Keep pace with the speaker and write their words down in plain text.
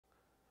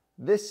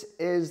This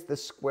is the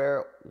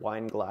square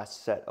wine glass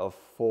set of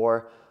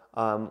 4.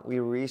 We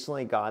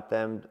recently got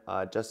them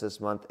just this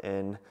month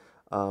in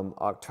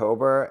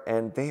October,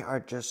 and they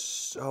are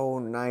just so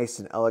nice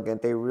and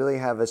elegant. They really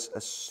have a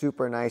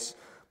super nice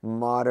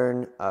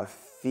modern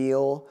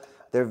feel.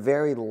 They're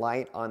very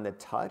light on the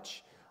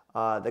touch.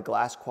 The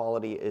glass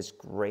quality is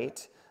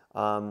great.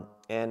 And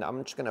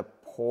I'm just gonna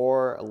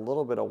pour a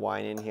little bit of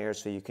wine in here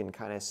so you can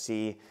kind of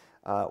see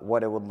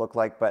what it would look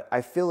like. But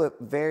I feel it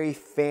very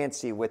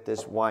fancy with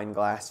this wine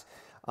glass.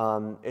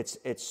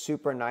 It's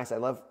super nice. I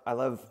love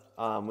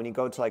when you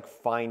go to like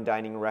fine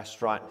dining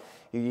restaurant,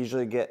 you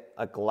usually get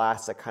a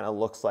glass that kind of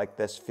looks like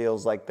this,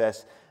 feels like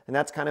this. And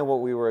that's kind of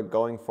what we were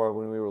going for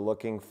when we were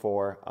looking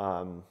for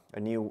a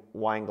new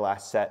wine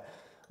glass set.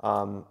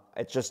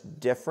 It's just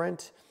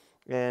different.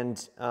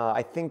 And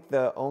I think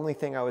the only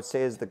thing I would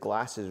say is the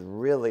glass is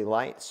really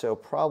light, so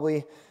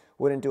probably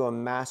wouldn't do a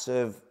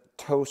massive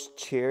toast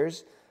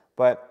cheers.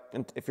 But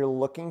if you're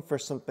looking for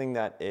something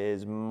that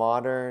is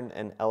modern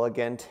and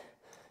elegant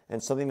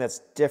and something that's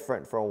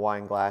different for a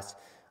wine glass,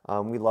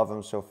 we love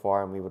them so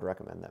far and we would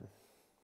recommend them.